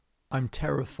I'm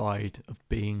terrified of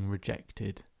being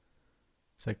rejected,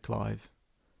 said Clive.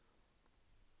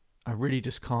 I really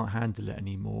just can't handle it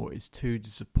anymore. It's too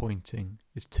disappointing.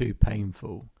 It's too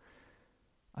painful.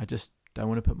 I just don't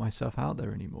want to put myself out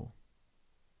there anymore.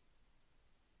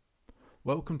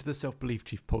 Welcome to the Self-Belief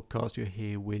Chief podcast. You're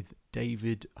here with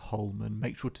David Holman.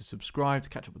 Make sure to subscribe to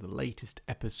catch up with the latest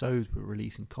episodes. We're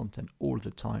releasing content all of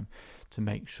the time to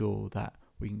make sure that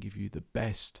we can give you the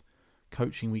best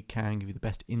coaching we can, give you the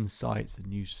best insights, the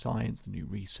new science, the new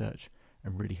research,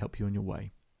 and really help you on your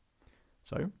way.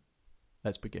 So,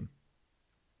 let's begin.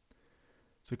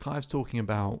 So Clive's talking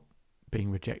about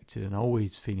being rejected and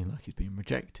always feeling like he's being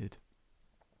rejected.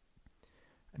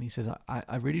 And he says,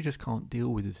 I really just can't deal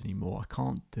with this anymore. I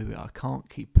can't do it. I can't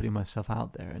keep putting myself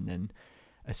out there and then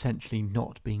essentially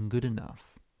not being good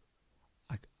enough.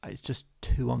 It's just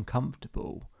too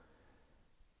uncomfortable.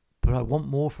 But I want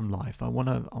more from life. I want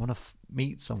to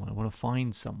meet someone. I want to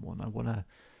find someone. I want to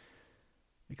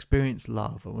experience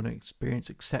love. I want to experience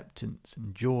acceptance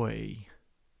and joy.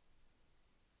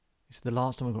 He said the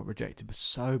last time I got rejected was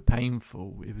so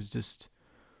painful. It was just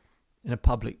in a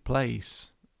public place.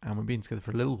 And we've been together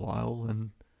for a little while and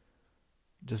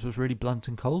just was really blunt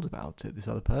and cold about it, this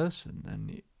other person.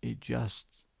 And it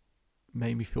just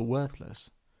made me feel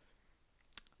worthless.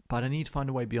 But I need to find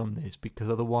a way beyond this because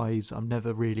otherwise I'm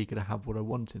never really going to have what I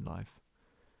want in life.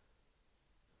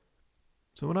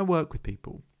 So when I work with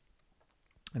people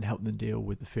and help them deal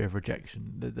with the fear of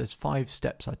rejection, there's 5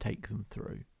 steps I take them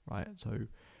through, right?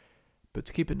 But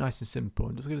to keep it nice and simple,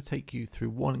 I'm just going to take you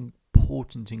through one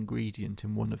important ingredient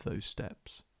in one of those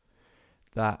steps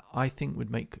that I think would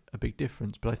make a big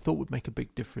difference, but I thought would make a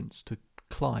big difference to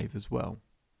Clive as well.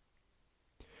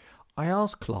 I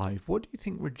asked Clive, what do you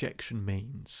think rejection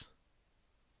means?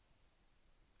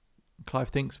 Clive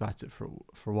thinks about it for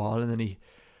a while, and then he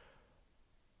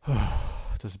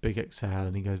does a big exhale,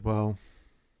 and he goes, well,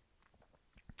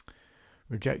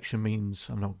 rejection means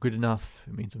I'm not good enough.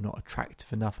 It means I'm not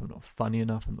attractive enough. I'm not funny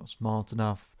enough. I'm not smart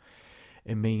enough.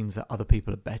 It means that other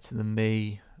people are better than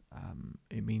me.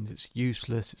 It means it's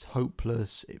useless. It's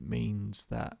hopeless. It means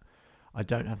that I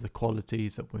don't have the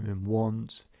qualities that women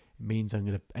want. It means I'm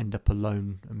going to end up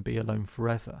alone and be alone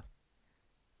forever.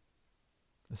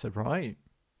 I said, right.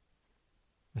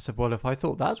 I said, well, if I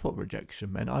thought that's what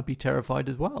rejection meant, I'd be terrified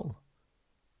as well.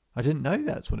 I didn't know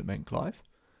that's what it meant, Clive.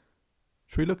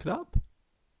 Should we look it up?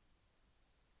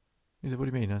 He said, what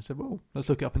do you mean? I said, well, let's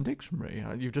look it up in dictionary.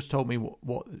 You've just told me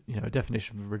what a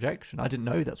definition of rejection. I didn't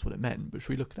know that's what it meant, but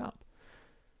should we look it up?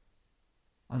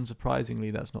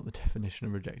 Unsurprisingly, that's not the definition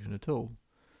of rejection at all.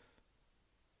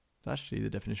 Actually, the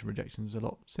definition of rejection is a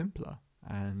lot simpler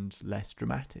and less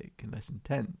dramatic and less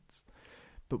intense.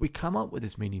 But we come up with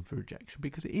this meaning for rejection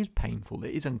because it is painful,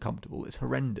 it is uncomfortable, it's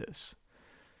horrendous.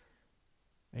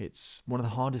 It's one of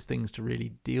the hardest things to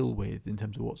really deal with in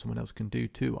terms of what someone else can do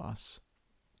to us.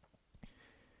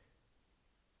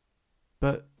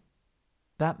 But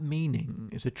that meaning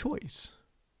is a choice.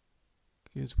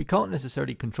 Because we can't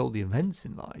necessarily control the events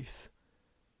in life,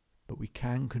 but we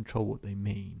can control what they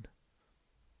mean.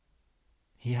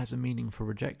 He has a meaning for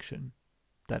rejection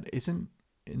that isn't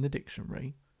in the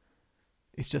dictionary.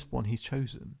 It's just one he's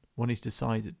chosen, one he's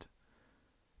decided,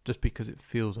 just because it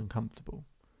feels uncomfortable.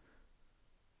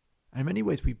 And in many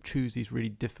ways we choose these really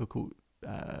difficult,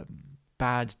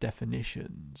 bad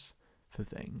definitions for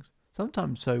things.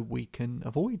 Sometimes so we can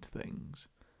avoid things.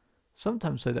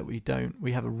 Sometimes so that we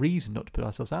have a reason not to put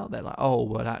ourselves out there. Like, oh,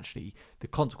 well, actually, the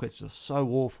consequences are so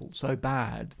awful, so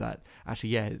bad that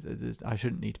actually, I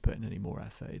shouldn't need to put in any more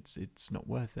effort. It's not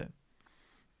worth it.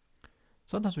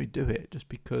 Sometimes we do it just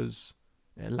because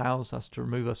it allows us to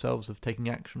remove ourselves of taking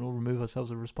action or remove ourselves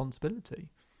of responsibility.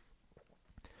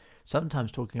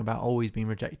 Sometimes talking about always being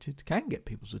rejected can get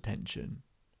people's attention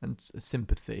and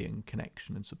sympathy and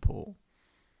connection and support.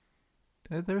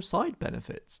 There are side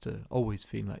benefits to always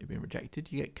feeling like you're being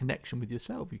rejected. You get connection with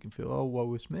yourself. You can feel, oh,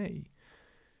 woe is me.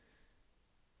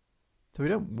 So we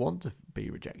don't want to be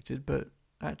rejected, but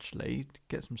actually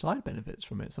get some side benefits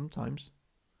from it sometimes.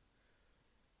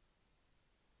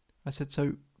 I said,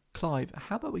 so Clive,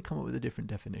 how about we come up with a different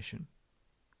definition,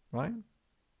 right?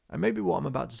 And maybe what I'm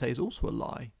about to say is also a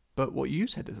lie, but what you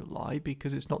said is a lie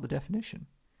because it's not the definition.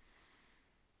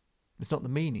 It's not the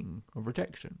meaning of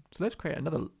rejection. So let's create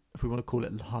another, if we want to call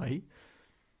it lie.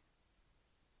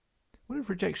 What if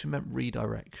rejection meant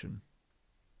redirection?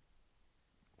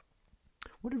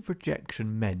 What if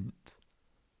rejection meant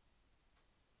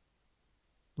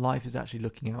life is actually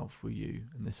looking out for you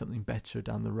and there's something better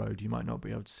down the road? You might not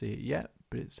be able to see it yet,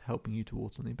 but it's helping you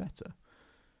towards something better.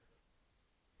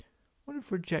 What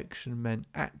if rejection meant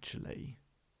actually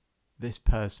this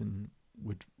person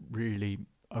would really,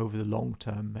 over the long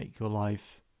term, make your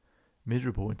life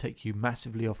miserable and take you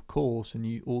massively off course,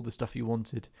 and all the stuff you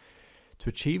wanted to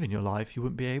achieve in your life, you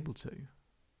wouldn't be able to.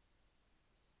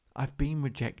 I've been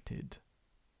rejected,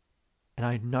 and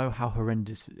I know how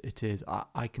horrendous it is.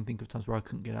 I can think of times where I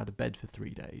couldn't get out of bed for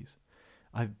 3 days.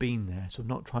 I've been there, so I'm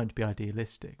not trying to be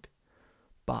idealistic.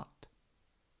 But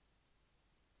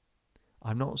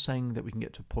I'm not saying that we can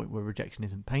get to a point where rejection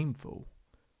isn't painful,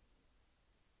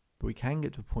 but we can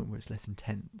get to a point where it's less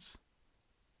intense.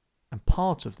 And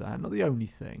part of that, not the only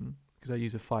thing, because I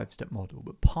use a 5-step model,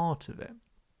 but part of it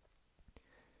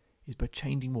is by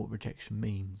changing what rejection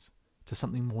means to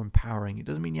something more empowering. It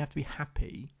doesn't mean you have to be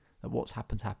happy that what's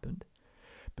happened,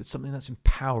 but something that's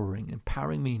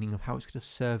empowering meaning of how it's going to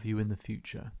serve you in the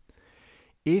future.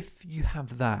 If you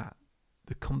have that,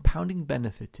 the compounding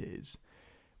benefit is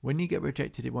when you get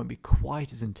rejected, it won't be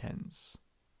quite as intense,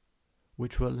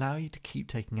 which will allow you to keep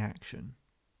taking action,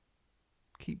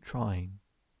 keep trying,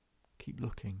 keep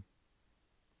looking,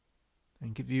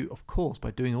 and give you, of course, by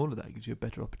doing all of that, it gives you a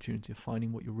better opportunity of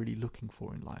finding what you're really looking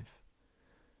for in life.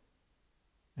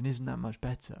 And isn't that much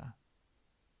better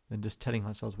than just telling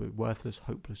ourselves we're worthless,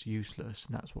 hopeless, useless,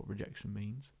 and that's what rejection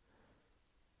means?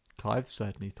 Clive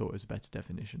certainly thought it was a better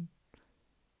definition.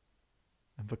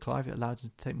 And for Clive, it allowed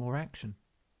him to take more action.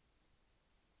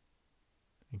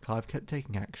 And Clive kept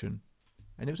taking action.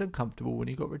 And it was uncomfortable when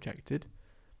he got rejected,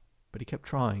 but he kept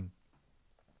trying.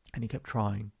 And he kept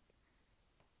trying.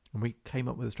 And we came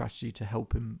up with a strategy to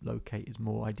help him locate his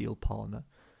more ideal partner.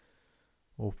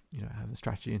 Or, have a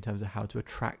strategy in terms of how to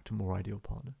attract a more ideal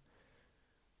partner.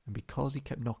 And because he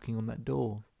kept knocking on that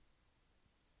door,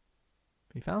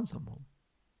 he found someone.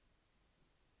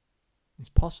 It's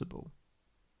possible.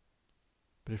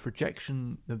 But if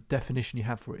rejection, the definition you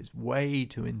have for it, is way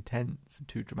too intense and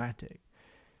too dramatic,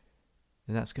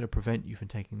 then that's going to prevent you from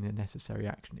taking the necessary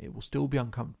action. It will still be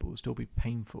uncomfortable, it will still be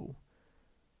painful,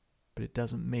 but it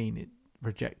doesn't mean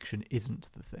rejection isn't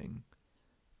the thing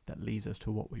that leads us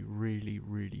to what we really,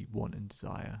 really want and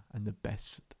desire, and the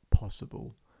best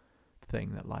possible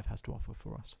thing that life has to offer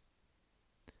for us.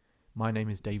 My name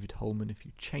is David Holman. If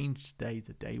you change today,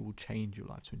 the day will change your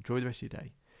life. So enjoy the rest of your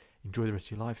day. Enjoy the rest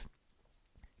of your life.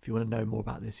 If you want to know more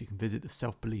about this, you can visit the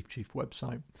Self-Belief Chief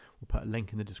website. We'll put a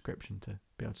link in the description to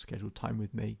be able to schedule time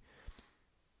with me.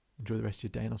 Enjoy the rest of your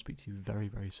day, and I'll speak to you very,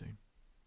 very soon.